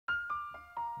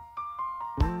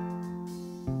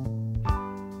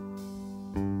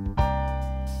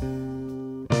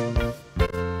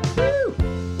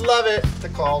love it. The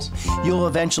calls. You'll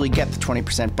eventually get the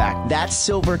 20% back. That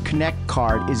Silver Connect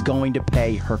card is going to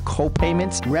pay her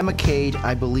co-payments. Remicade,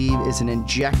 I believe, is an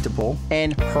injectable,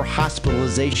 and her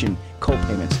hospitalization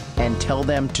co-payments. And tell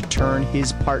them to turn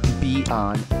his Part B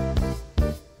on.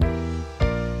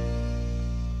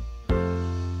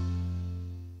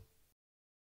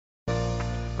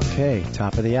 Okay,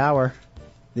 top of the hour.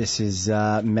 This is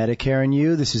Medicare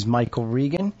You. This is Michael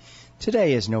Regan.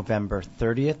 Today is November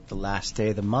 30th, the last day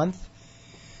of the month.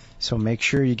 So make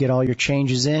sure you get all your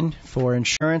changes in for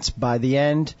insurance by the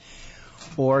end,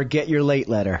 or get your late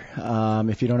letter.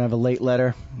 If you don't have a late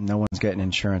letter, no one's getting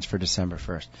insurance for December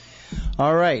 1st.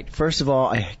 All right. First of all,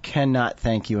 I cannot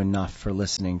thank you enough for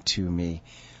listening to me.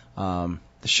 The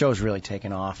show's really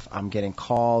taken off. I'm getting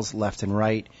calls left and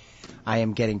right. I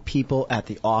am getting people at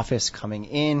the office coming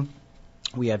in.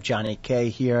 We have Johnny K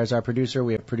here as our producer.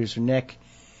 We have producer Nick.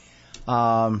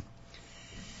 I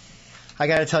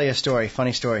got to tell you a story,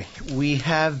 funny story. We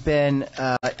have been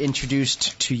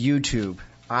introduced to YouTube.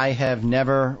 I have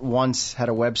never once had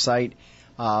a website,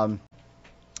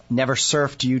 never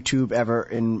surfed YouTube ever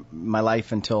in my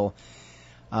life until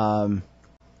the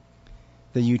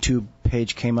YouTube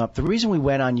page came up. The reason we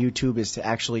went on YouTube is to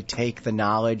actually take the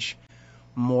knowledge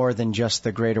more than just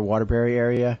the greater Waterbury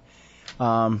area.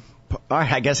 All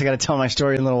right, I guess I got to tell my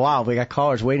story in a little while. We got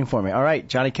callers waiting for me. All right,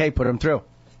 Johnny K, put them through.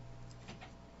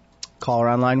 Caller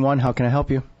on line 1, how can I help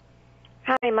you?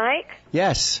 Hi, Mike.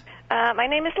 Yes. My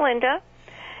name is Linda,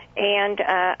 and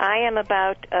I am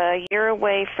about a year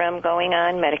away from going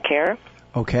on Medicare.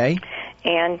 Okay.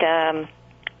 And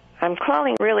I'm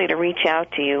calling really to reach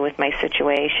out to you with my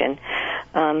situation.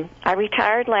 I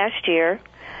retired last year,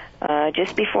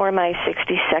 just before my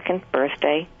 62nd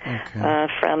birthday,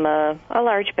 from a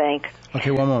large bank.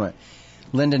 Okay, one moment.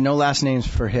 Linda, no last names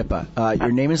for HIPAA.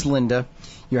 Your name is Linda.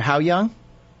 You're how young?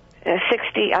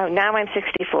 60. Now I'm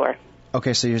 64.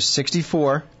 Okay, so you're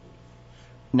 64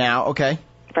 now. Okay.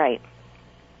 Right.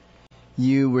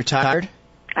 You retired?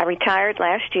 I retired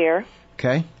last year.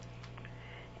 Okay.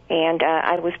 And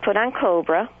I was put on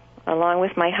COBRA along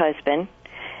with my husband,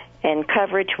 and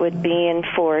coverage would be in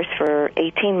force for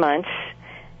 18 months,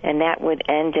 and that would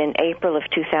end in April of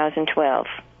 2012.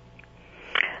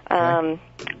 Okay.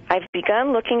 I've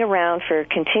begun looking around for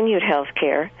continued health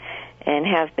care and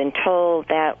have been told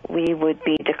that we would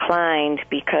be declined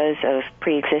because of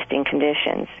pre-existing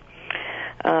conditions.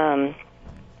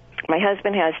 My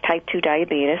husband has type 2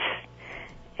 diabetes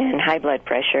and high blood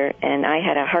pressure, and I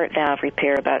had a heart valve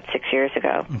repair about 6 years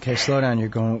ago. Okay, slow down. You're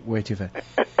going way too fast.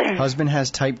 Husband has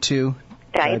type 2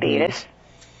 diabetes.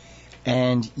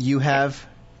 And you have?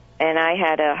 And I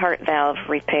had a heart valve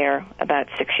repair about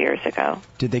 6 years ago.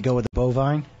 Did they go with a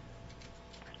bovine?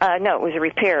 No, it was a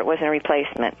repair. It wasn't a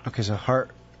replacement. Okay, so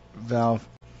heart valve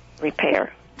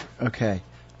repair. Okay.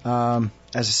 As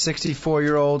a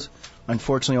 64-year-old,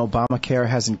 unfortunately, Obamacare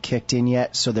hasn't kicked in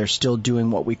yet, so they're still doing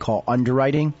what we call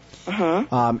underwriting.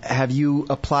 Mm-hmm. Have you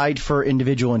applied for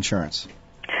individual insurance?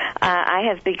 I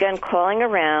have begun calling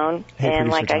around, and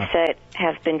like I said,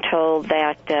 have been told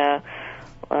that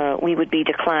we would be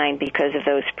declined because of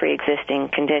those pre-existing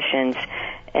conditions.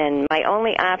 And my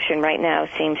only option right now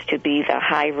seems to be the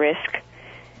high-risk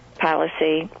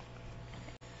policy.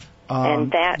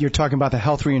 And that you're talking about the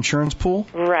health reinsurance pool?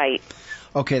 Right.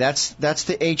 Okay, that's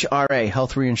the HRA,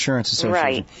 Health Reinsurance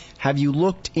Association. Right. Have you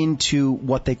looked into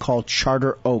what they call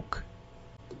Charter Oak?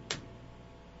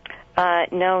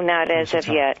 No, not as of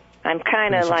yet. I'm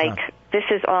kind of like, this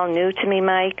is all new to me,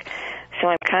 Mike, so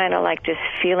I'm kind of like just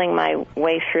feeling my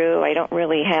way through. I don't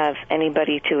really have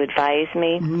anybody to advise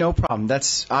me. No problem.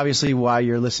 That's obviously why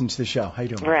you're listening to the show. How you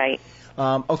doing? Right.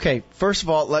 Okay, first of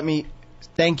all, let me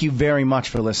thank you very much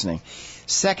for listening.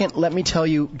 Second, let me tell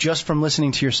you, just from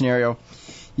listening to your scenario,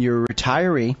 you're a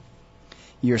retiree,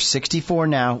 you're 64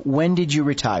 now. When did you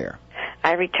retire?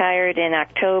 I retired in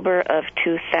October of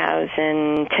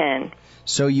 2010.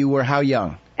 So you were how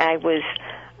young? I was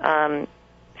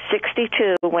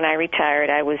 62 when I retired.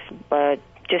 I was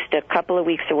just a couple of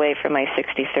weeks away from my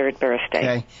 63rd birthday.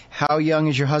 Okay. How young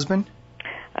is your husband?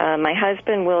 My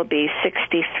husband will be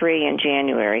 63 in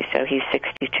January, so he's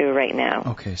 62 right now.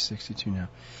 Okay, 62 now.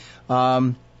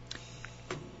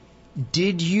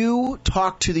 Did you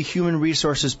talk to the human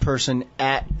resources person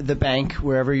at the bank,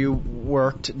 wherever you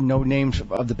worked? No names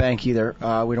of the bank either.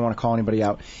 We don't want to call anybody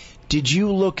out. Did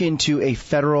you look into a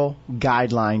federal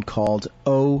guideline called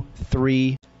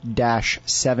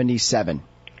 03-77?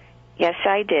 Yes,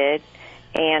 I did.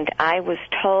 And I was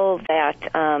told that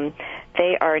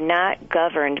they are not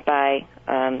governed by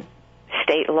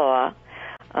state law.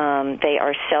 They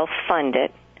are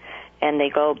self-funded. and they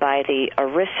go by the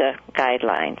ERISA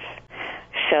guidelines.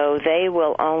 So they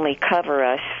will only cover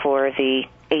us for the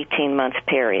 18-month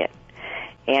period.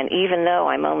 And even though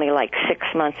I'm only like 6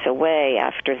 months away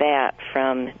after that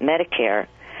from Medicare,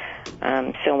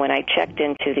 so when I checked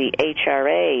into the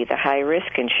HRA, the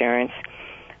high-risk insurance,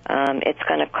 it's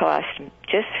going to cost,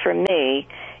 just for me,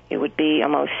 it would be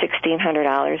almost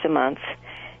 $1,600 a month.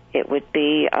 It would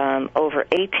be over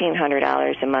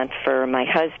 $1,800 a month for my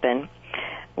husband,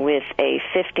 with a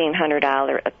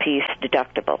 $1,500 apiece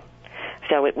deductible.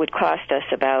 So it would cost us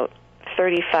about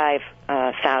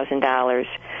 $35,000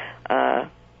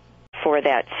 for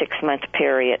that 6-month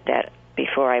period that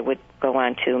before I would go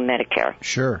on to Medicare.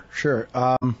 Sure.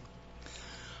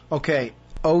 Okay,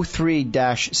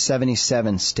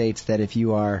 03-77 states that if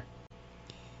you are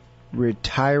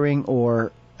retiring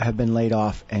or have been laid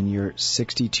off and you're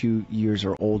 62 years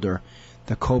or older,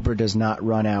 the COBRA does not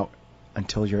run out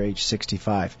until you're age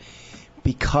 65.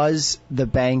 Because the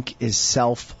bank is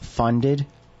self-funded,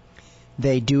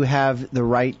 they do have the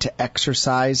right to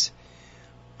exercise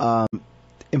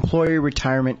Employee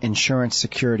Retirement Insurance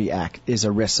Security Act, is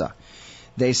ERISA.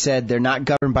 They said they're not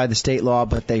governed by the state law,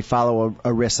 but they follow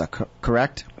ERISA,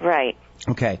 correct? Right.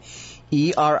 Okay.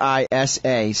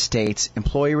 ERISA states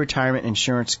Employee Retirement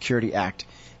Insurance Security Act.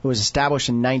 It was established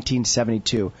in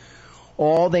 1972.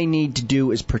 All they need to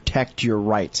do is protect your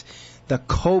rights. The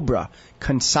COBRA,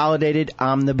 Consolidated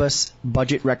Omnibus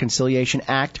Budget Reconciliation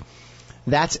Act,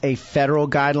 that's a federal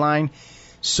guideline.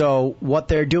 So what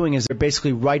they're doing is they're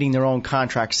basically writing their own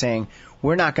contract saying,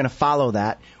 we're not going to follow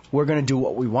that. We're going to do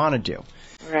what we want to do.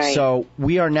 Right. So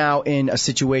we are now in a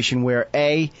situation where,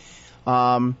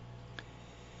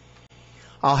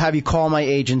 I'll have you call my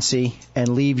agency and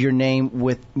leave your name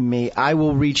with me. I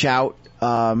will reach out,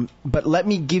 but let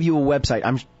me give you a website.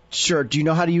 I'm sure. Do you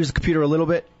know how to use the computer a little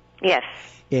bit? Yes.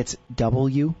 It's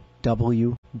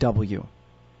www.charter,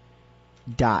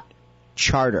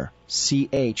 CHARTER,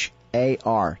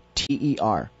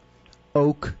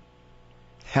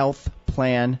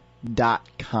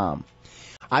 oakhealthplan.com.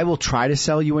 I will try to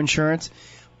sell you insurance,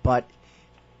 but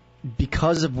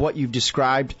because of what you've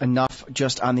described enough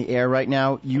just on the air right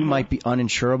now, you might be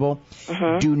uninsurable.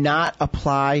 Do not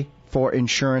apply for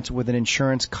insurance with an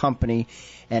insurance company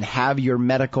and have your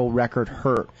medical record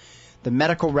hurt. The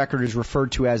medical record is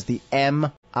referred to as the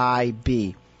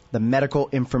MIB, the Medical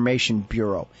Information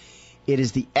Bureau. It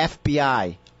is the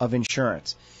FBI of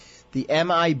insurance. The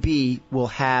MIB will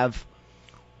have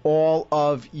all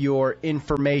of your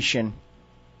information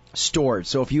stored.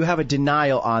 So if you have a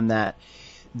denial on that,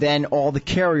 then all the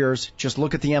carriers just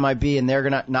look at the MIB and they're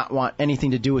going to not want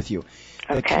anything to do with you.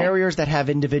 Okay. The carriers that have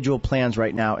individual plans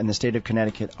right now in the state of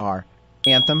Connecticut are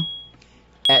Anthem,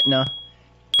 Aetna,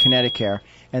 Connecticut,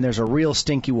 and there's a real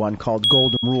stinky one called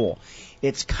Golden Rule.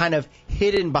 It's kind of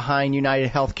hidden behind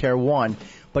United Healthcare One,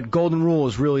 but Golden Rule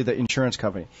is really the insurance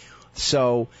company.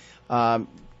 So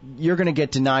you're going to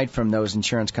get denied from those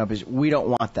insurance companies. We don't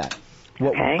want that.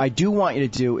 What I do want you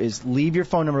to do is leave your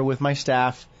phone number with my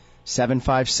staff,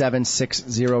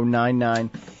 757-6099,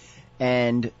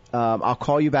 and I'll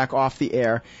call you back off the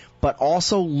air. But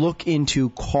also look into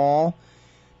call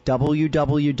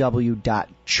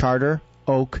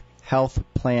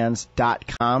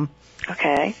www.charteroakhealthplans.com.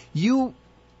 Okay. You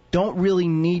don't really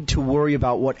need to worry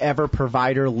about whatever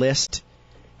provider list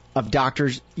of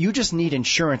doctors. You just need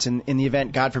insurance in the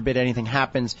event, God forbid, anything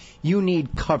happens. You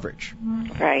need coverage.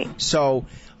 Right. So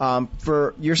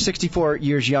for you're 64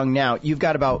 years young now. You've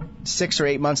got about 6 or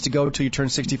 8 months to go till you turn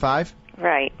 65.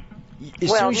 Right.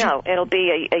 Well, no, it'll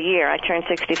be a year. I turned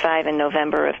 65 in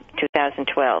November of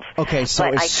 2012. Okay, so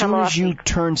as soon as you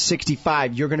turn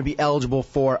 65, you're going to be eligible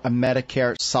for a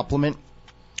Medicare supplement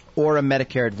or a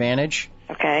Medicare Advantage.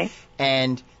 Okay.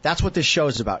 And that's what this show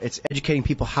is about. It's educating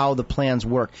people how the plans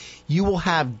work. You will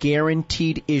have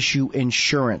guaranteed issue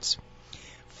insurance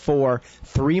for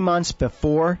 3 months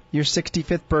before your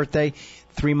 65th birthday,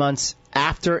 3 months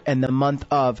after, and the month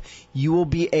of. You will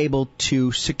be able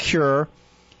to secure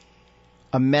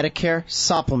a Medicare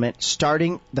supplement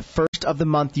starting the first of the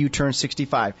month you turn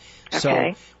 65.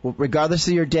 Okay. So regardless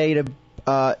of your date of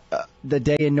the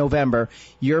day in November,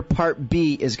 your Part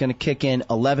B is going to kick in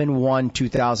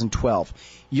 11/1/2012.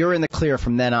 You're in the clear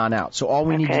from then on out. So all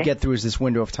we need to get through is this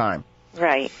window of time.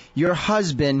 Right. Your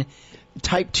husband,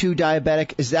 type 2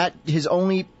 diabetic, is that his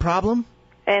only problem?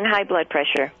 And high blood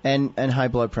pressure. And high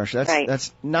blood pressure.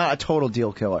 That's not a total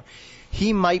deal killer.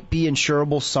 He might be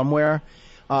insurable somewhere.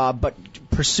 But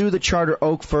pursue the Charter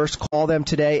Oak first. Call them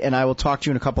today, and I will talk to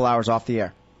you in a couple hours off the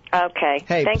air. Okay.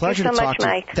 Hey, Thank pleasure you so to talk much, to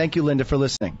you. Mike. Thank you, Linda, for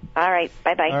listening. All right. right.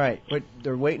 Bye-bye. All right. Wait,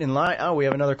 they're waiting in line. Oh, we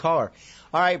have another caller.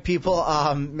 All right, people.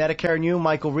 Medicare You,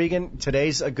 Michael Regan.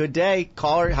 Today's a good day.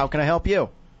 Caller, how can I help you?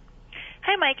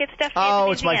 Hi, Mike. It's Stephanie Oh, at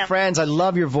the it's museum. my friends. I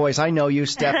love your voice. I know you,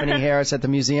 Stephanie Harris at the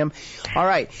museum. All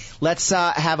right. Let's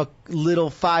have a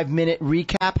little 5-minute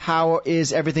recap. How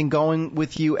is everything going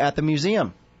with you at the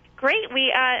museum? Great.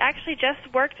 We actually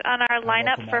just worked on our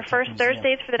lineup for First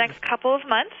Thursdays for the next couple of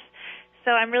months.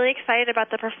 So I'm really excited about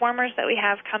the performers that we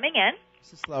have coming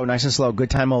in. Nice and slow.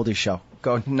 Good time oldies show.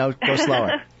 Go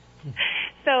slower.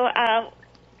 So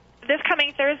this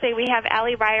coming Thursday, we have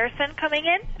Allie Ryerson coming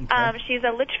in. Okay. She's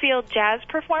a Litchfield jazz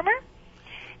performer,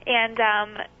 and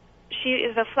she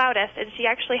is a flautist, and she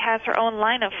actually has her own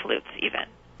line of flutes even.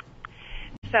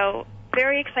 So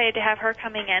very excited to have her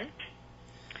coming in.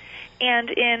 And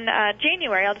in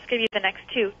January, I'll just give you the next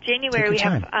two. January, we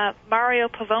have Mario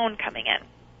Pavone coming in.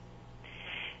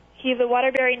 He's a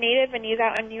Waterbury native, and he's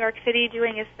out in New York City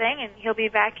doing his thing, and he'll be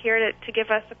back here to give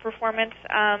us a performance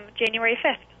January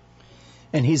 5th.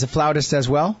 And he's a flautist as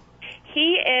well?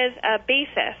 He is a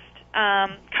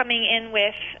bassist coming in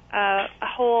with a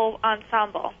whole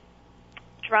ensemble.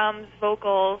 Drums,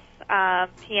 vocals,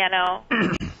 piano.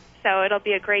 So it'll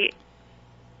be a great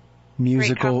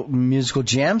musical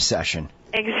jam session.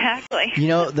 Exactly. You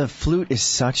know, the flute is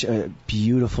such a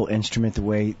beautiful instrument, the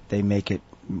way they make it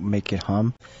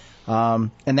hum.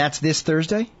 And that's this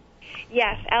Thursday?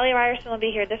 Yes, Allie Ryerson will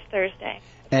be here this Thursday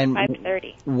at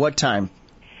 5:30. What time?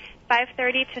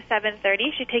 5:30 to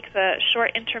 7:30. She takes a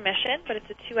short intermission, but it's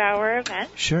a 2-hour event.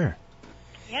 Sure.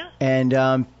 Yeah.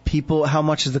 And people, how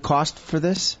much is the cost for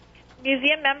this?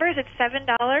 Museum members, it's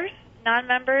 $7.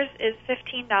 Non-members is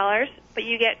 $15, but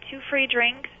you get 2 free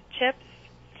drinks, chips,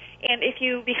 and if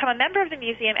you become a member of the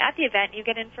museum at the event, you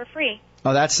get in for free.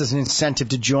 Oh, that's an incentive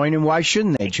to join, and why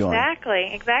shouldn't they join?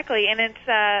 Exactly, and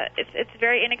it's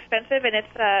very inexpensive, and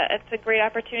it's a great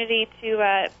opportunity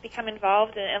to become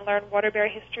involved and learn Waterbury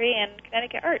history and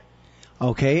Connecticut art.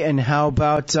 Okay, and how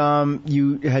about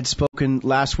you had spoken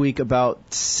last week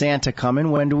about Santa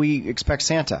coming? When do we expect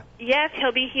Santa? Yes,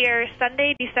 he'll be here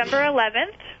Sunday, December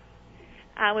 11th.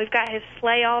 We've got his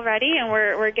sleigh all ready, and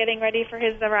we're getting ready for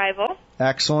his arrival.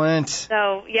 Excellent.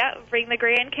 So, yeah, bring the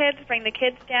grandkids, bring the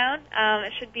kids down.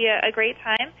 It should be a great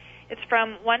time. It's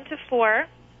from 1 to 4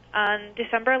 on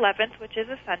December 11th, which is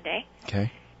a Sunday.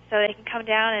 Okay. So they can come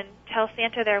down and tell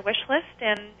Santa their wish list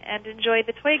and enjoy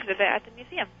the toy exhibit at the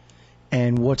museum.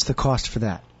 And what's the cost for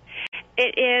that?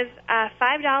 It is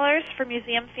 $5 for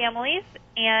museum families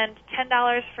and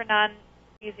 $10 for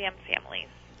non-museum families.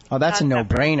 Oh, that's a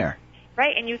no-brainer.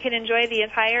 Right, and you can enjoy the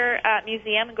entire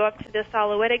museum and go up to the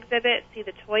Solowit exhibit, see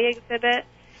the toy exhibit.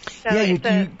 So yeah,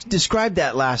 you described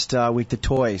that last week, the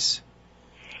toys.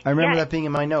 I remember that being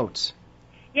in my notes.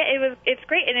 Yeah, it's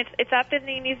great, and it's up in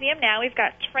the museum now. We've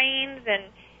got trains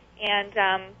and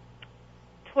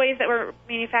toys that were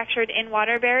manufactured in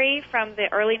Waterbury from the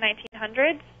early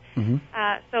 1900s. Mm-hmm.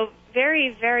 So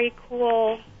very, very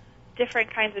cool,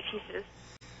 different kinds of pieces.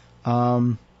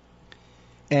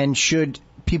 And should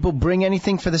people bring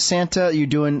anything for the Santa? Are you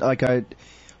doing like a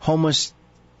homeless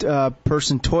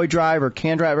person toy drive or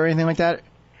can drive or anything like that?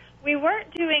 We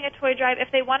weren't doing a toy drive.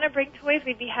 If they want to bring toys,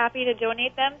 we'd be happy to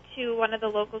donate them to one of the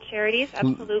local charities.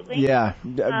 Absolutely. Yeah,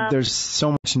 there's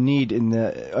so much need in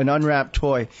an unwrapped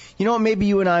toy. You know what? Maybe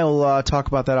you and I will talk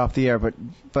about that off the air. But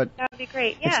that would be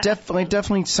great. Yeah. It's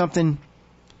definitely something.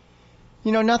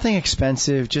 You know, nothing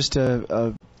expensive. Just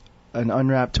an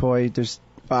unwrapped toy.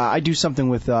 I do something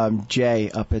with Jay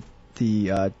up at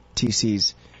the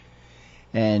TC's,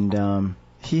 and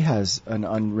he has an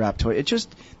unwrapped toy.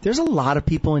 There's a lot of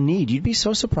people in need. You'd be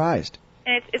so surprised.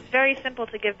 And it's very simple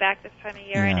to give back this time of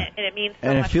year, and it means so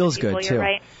much. And it feels to people. good, too. You're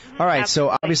right. Mm-hmm. All right,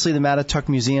 Absolutely. so obviously the Mattatuck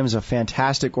Museum is a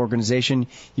fantastic organization.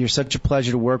 You're such a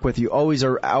pleasure to work with. You always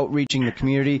are outreaching the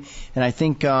community, and I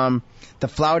think the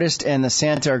flautist and the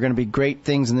Santa are going to be great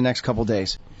things in the next couple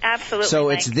days. Absolutely. So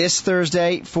it's this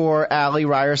Thursday for Allie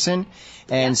Ryerson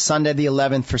and Sunday the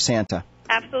 11th for Santa.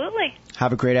 Absolutely.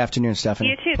 Have a great afternoon, Stephanie.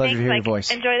 You too. Pleasure Thanks, to hear Mike. your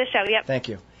voice. Enjoy the show. Yep. Thank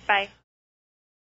you. Bye.